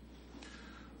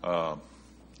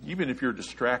 Even if you're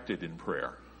distracted in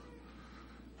prayer.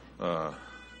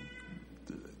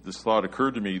 This thought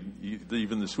occurred to me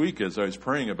even this week as I was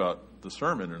praying about the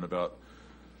sermon and about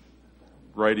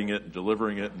writing it and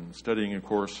delivering it and studying a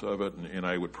course of it. And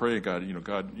I would pray, God,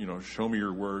 show me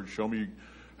your word. Show me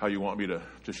how you want me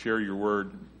to share your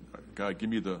word. God, give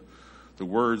me the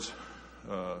words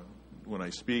when I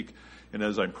speak. And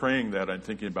as I'm praying that, I'm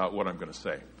thinking about what I'm going to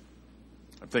say.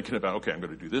 I'm thinking about, okay, I'm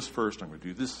going to do this first. I'm going to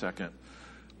do this second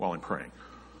while I'm praying.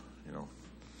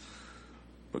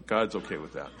 But God's okay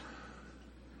with that.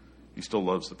 He still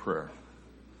loves the prayer.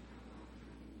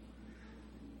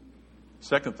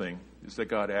 Second thing is that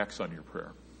God acts on your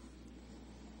prayer.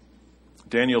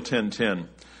 Daniel 10:10.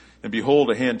 And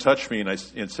behold, a hand touched me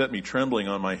and set me trembling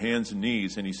on my hands and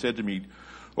knees. And he said to me,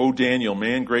 O Daniel,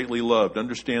 man greatly loved,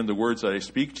 understand the words that I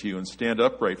speak to you and stand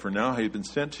upright, for now I have been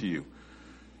sent to you.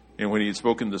 And when he had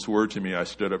spoken this word to me, I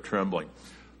stood up trembling.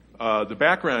 The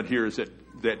background here is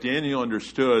that Daniel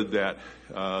understood that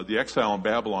the exile in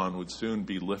Babylon would soon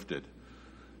be lifted,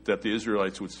 that the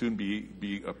Israelites would soon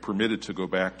be permitted to go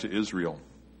back to Israel.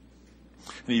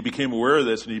 And he became aware of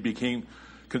this, and he became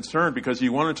concerned because he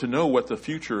wanted to know what the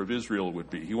future of Israel would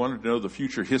be. He wanted to know the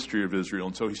future history of Israel,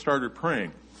 and so he started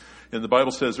praying. And the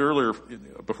Bible says earlier,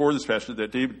 before this passage,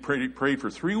 that David prayed for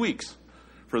 3 weeks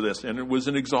for this, and it was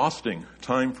an exhausting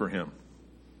time for him.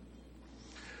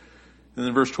 And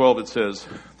in verse 12 it says,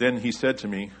 Then he said to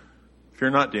me,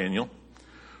 Fear not, Daniel,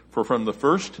 for from the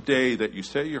first day that you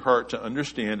set your heart to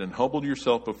understand and humbled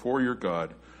yourself before your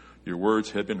God, your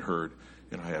words had been heard,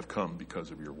 and I have come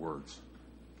because of your words.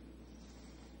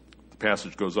 The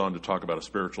passage goes on to talk about a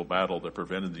spiritual battle that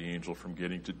prevented the angel from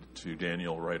getting to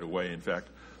Daniel right away. In fact,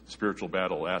 the spiritual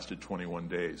battle lasted 21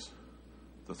 days,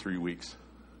 the 3 weeks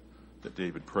that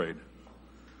David prayed.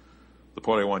 The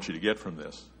point I want you to get from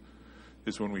this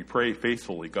is when we pray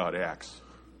faithfully, God acts.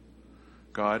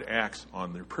 God acts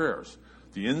on their prayers.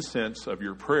 The incense of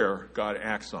your prayer, God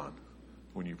acts on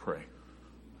when you pray.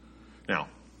 Now,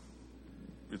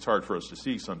 it's hard for us to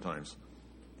see sometimes,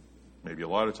 maybe a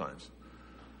lot of times,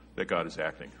 that God is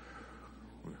acting.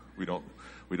 We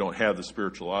don't have the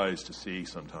spiritual eyes to see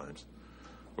sometimes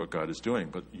what God is doing,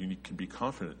 but you can be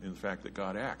confident in the fact that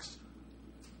God acts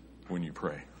when you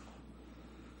pray.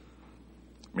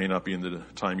 It may not be in the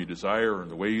time you desire or in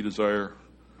the way you desire,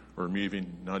 or maybe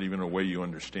not even a way you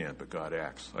understand, but God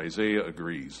acts. Isaiah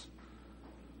agrees.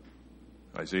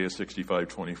 Isaiah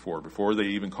 65:24. Before they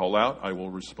even call out, I will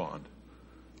respond.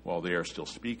 While they are still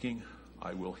speaking,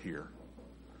 I will hear.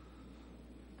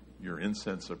 Your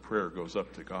incense of prayer goes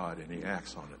up to God, and he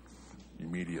acts on it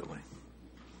immediately.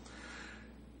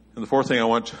 And the fourth thing I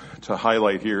want to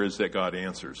highlight here is that God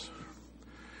answers.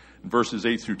 In verses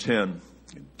 8 through 10,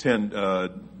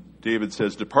 David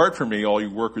says, Depart from me, all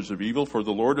you workers of evil, for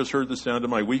the Lord has heard the sound of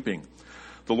my weeping.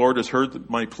 The Lord has heard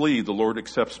my plea. The Lord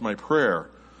accepts my prayer.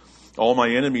 All my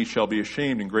enemies shall be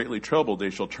ashamed and greatly troubled. They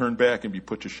shall turn back and be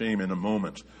put to shame in a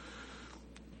moment.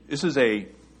 This is a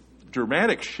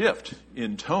dramatic shift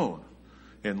in tone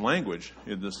and language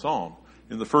in this psalm.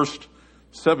 In the first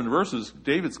 7 verses,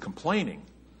 David's complaining.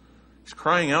 He's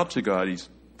crying out to God. He's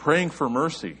praying for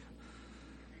mercy.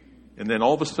 And then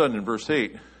all of a sudden in verse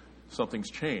 8,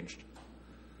 something's changed.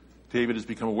 David has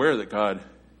become aware that God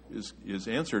is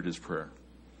answered his prayer.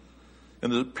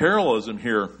 And the parallelism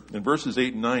here in verses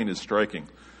 8 and 9 is striking.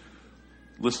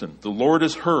 Listen, the Lord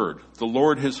has heard. The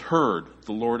Lord has heard.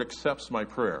 The Lord accepts my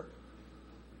prayer.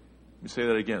 Let me say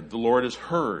that again. The Lord has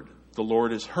heard. The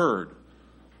Lord has heard.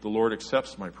 The Lord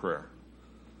accepts my prayer.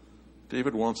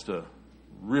 David wants to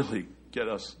really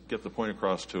get the point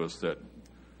across to us that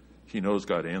he knows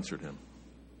God answered him.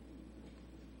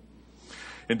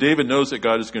 And David knows that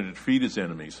God is going to defeat his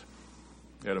enemies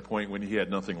at a point when he had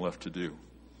nothing left to do.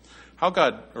 How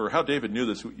David knew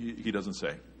this, he doesn't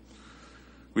say.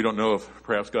 We don't know if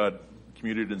perhaps God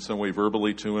communicated in some way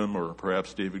verbally to him, or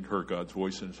perhaps David heard God's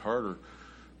voice in his heart, or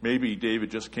maybe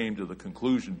David just came to the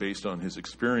conclusion based on his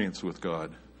experience with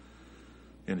God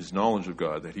and his knowledge of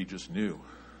God that he just knew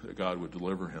that God would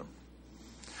deliver him.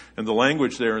 And the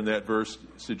language there in that verse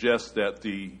suggests that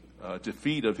the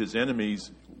defeat of his enemies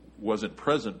wasn't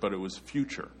present, but it was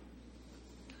future.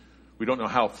 We don't know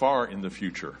how far in the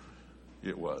future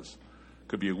it was.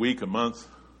 Could be a week, a month,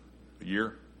 a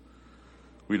year.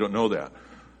 We don't know that.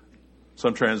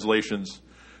 Some translations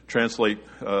translate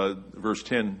verse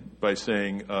 10 by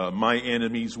saying, my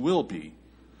enemies will be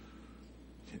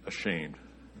ashamed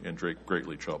and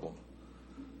greatly troubled.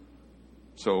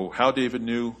 So how David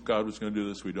knew God was going to do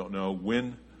this, we don't know.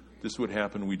 When this would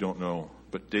happen, we don't know.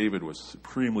 But David was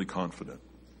supremely confident.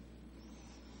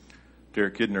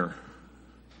 Derek Kidner,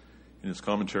 in his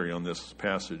commentary on this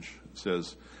passage,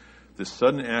 says, this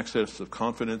sudden access of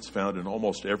confidence found in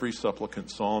almost every supplicant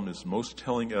psalm is most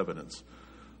telling evidence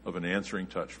of an answering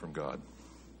touch from God.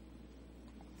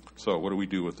 So what do we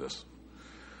do with this?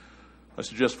 I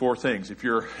suggest 4 things.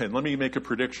 And let me make a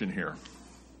prediction here.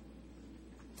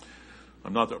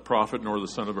 I'm not the prophet nor the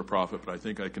son of a prophet, but I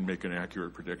think I can make an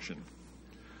accurate prediction.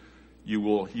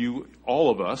 All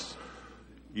of us,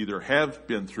 either have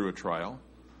been through a trial,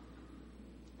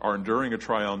 are enduring a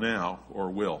trial now, or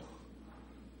will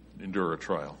endure a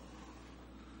trial.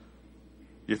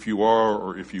 If you are,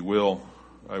 or if you will,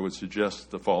 I would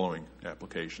suggest the following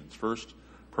applications. First,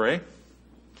 pray.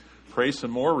 Pray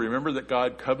some more. Remember that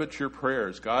God covets your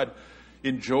prayers. God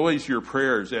enjoys your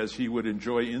prayers as he would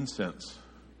enjoy incense.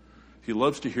 He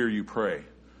loves to hear you pray.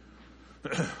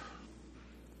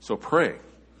 So pray.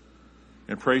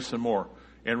 And pray some more.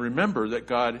 And remember that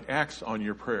God acts on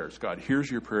your prayers. God hears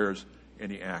your prayers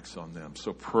and he acts on them.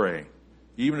 So pray.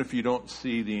 Even if you don't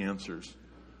see the answers,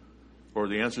 or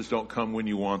the answers don't come when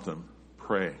you want them,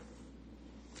 pray.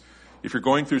 If you're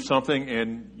going through something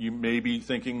and you may be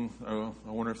thinking, oh,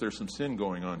 I wonder if there's some sin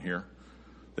going on here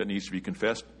that needs to be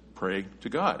confessed, pray to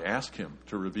God. Ask him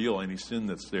to reveal any sin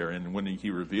that's there. And when he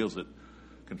reveals it,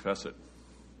 confess it.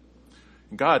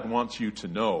 And God wants you to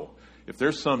know if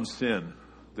there's some sin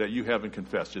that you haven't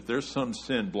confessed, if there's some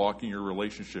sin blocking your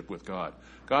relationship with God,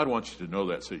 God wants you to know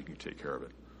that so you can take care of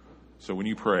it. So when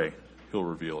you pray, he'll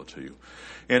reveal it to you.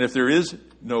 And if there is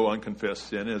no unconfessed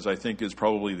sin, as I think is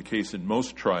probably the case in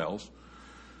most trials,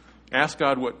 ask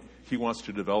God what he wants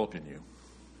to develop in you.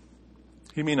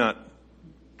 He may not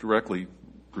directly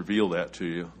reveal that to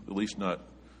you, at least not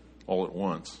all at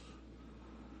once.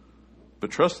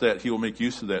 But trust that he will make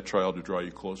use of that trial to draw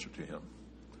you closer to him,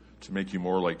 to make you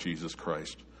more like Jesus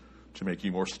Christ, to make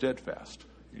you more steadfast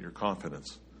in your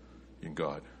confidence in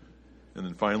God. And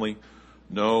then finally,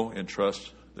 know and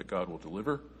trust that God will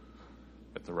deliver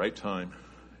at the right time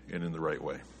and in the right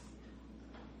way.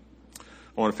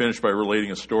 I want to finish by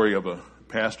relating a story of a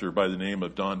pastor by the name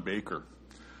of Don Baker.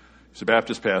 He's a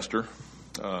Baptist pastor.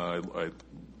 I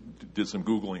did some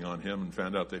Googling on him and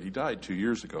found out that he died 2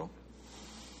 years ago.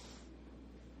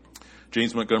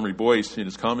 James Montgomery Boyce, in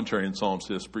his commentary on Psalm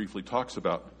 6, briefly talks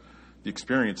about the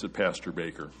experience of Pastor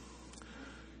Baker.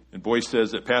 And Boyce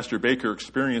says that Pastor Baker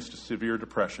experienced a severe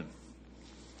depression.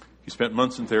 He spent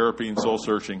months in therapy and soul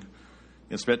searching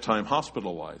and spent time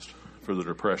hospitalized for the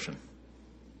depression.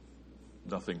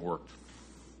 Nothing worked.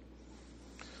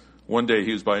 One day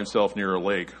he was by himself near a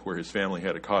lake where his family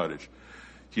had a cottage.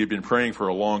 He had been praying for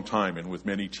a long time and with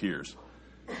many tears.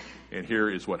 And here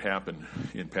is what happened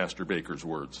in Pastor Baker's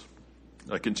words.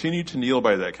 I continued to kneel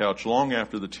by that couch long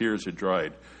after the tears had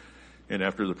dried and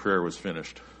after the prayer was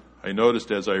finished. I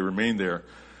noticed as I remained there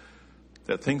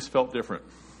that things felt different.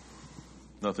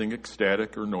 Nothing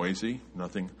ecstatic or noisy,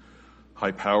 nothing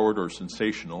high-powered or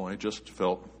sensational. I just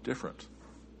felt different.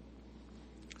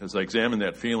 As I examined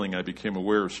that feeling, I became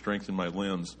aware of strength in my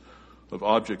limbs, of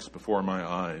objects before my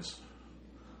eyes.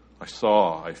 I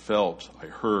saw, I felt, I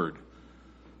heard.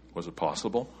 Was it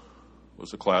possible?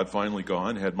 Was the cloud finally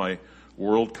gone? Had my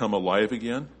world come alive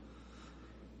again?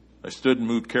 I stood and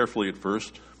moved carefully at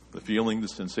first. The feeling, the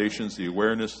sensations, the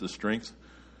awareness, the strength.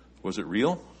 Was it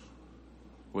real?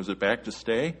 Was it back to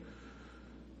stay?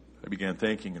 I began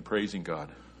thanking and praising God,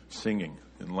 singing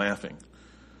and laughing.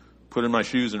 Put in my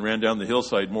shoes and ran down the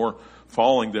hillside, more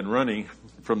falling than running,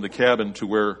 from the cabin to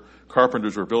where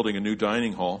carpenters were building a new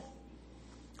dining hall.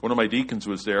 One of my deacons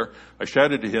was there. I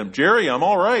shouted to him, "Jerry, I'm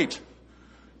all right.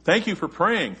 Thank you for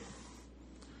praying."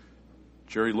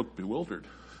 Jerry looked bewildered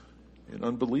and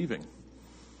unbelieving.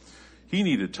 He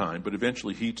needed time, but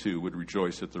eventually he too would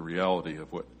rejoice at the reality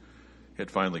of what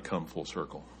had finally come full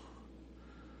circle.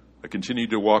 I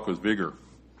continued to walk with vigor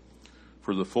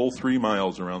for the full 3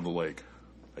 miles around the lake.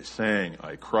 I sang,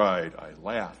 I cried, I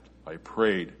laughed, I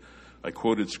prayed, I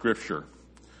quoted scripture.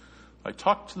 I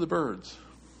talked to the birds.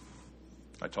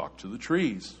 I talked to the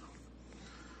trees.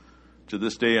 To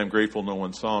this day, I'm grateful no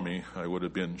one saw me. I would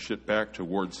have been shipped back to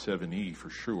Ward 7E for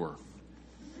sure.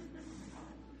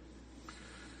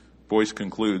 Boyce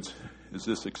concludes, is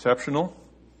this exceptional?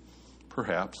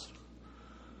 Perhaps,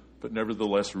 but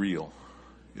nevertheless real.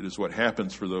 It is what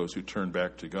happens for those who turn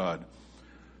back to God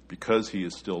because he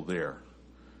is still there.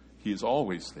 He is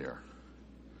always there,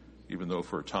 even though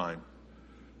for a time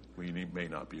we may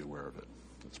not be aware of it.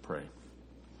 Let's pray.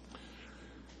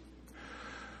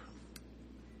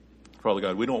 Father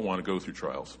God, we don't want to go through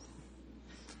trials.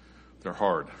 They're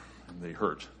hard, and they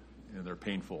hurt, and they're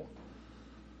painful.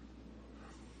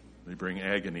 They bring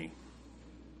agony.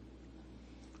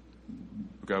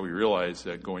 God, we realize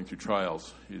that going through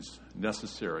trials is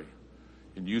necessary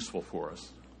and useful for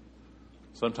us.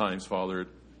 Sometimes, Father,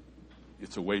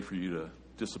 it's a way for you to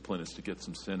discipline us to get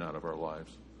some sin out of our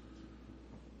lives.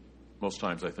 Most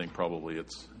times, I think probably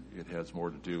it has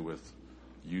more to do with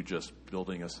you just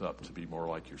building us up to be more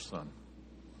like your Son.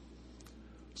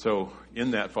 So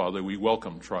in that, Father, we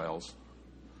welcome trials.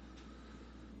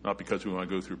 Not because we want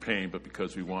to go through pain, but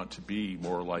because we want to be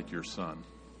more like your Son.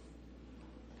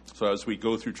 So as we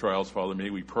go through trials, Father, may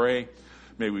we pray.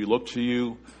 May we look to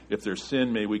you. If there's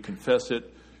sin, may we confess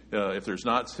it. If there's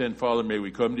not sin, Father, may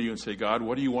we come to you and say, God,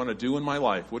 what do you want to do in my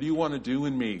life? What do you want to do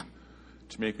in me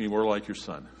to make me more like your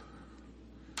Son?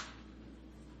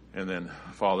 And then,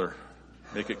 Father,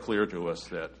 make it clear to us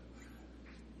that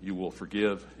you will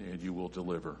forgive and you will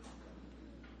deliver.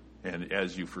 And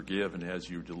as you forgive and as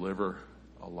you deliver,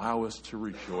 allow us to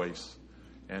rejoice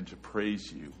and to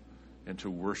praise you and to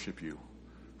worship you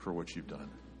for what you've done.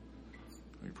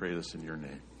 We pray this in your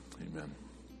name. Amen.